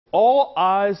All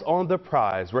eyes on the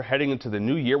prize. We're heading into the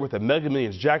new year with a Mega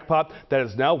Millions jackpot that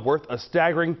is now worth a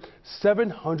staggering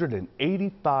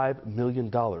 $785 million.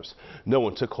 No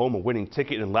one took home a winning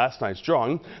ticket in last night's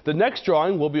drawing. The next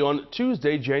drawing will be on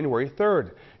Tuesday, January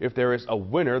 3rd. If there is a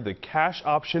winner, the cash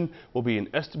option will be an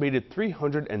estimated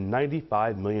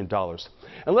 $395 million.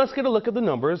 And let's get a look at the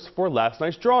numbers for last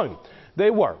night's drawing. They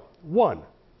were 1,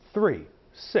 3,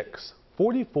 6,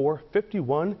 44,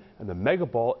 51, and the mega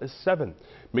ball is 7.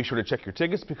 Make sure to check your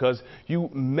tickets because you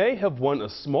may have won a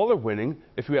smaller winning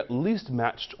if you at least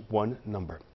matched one number.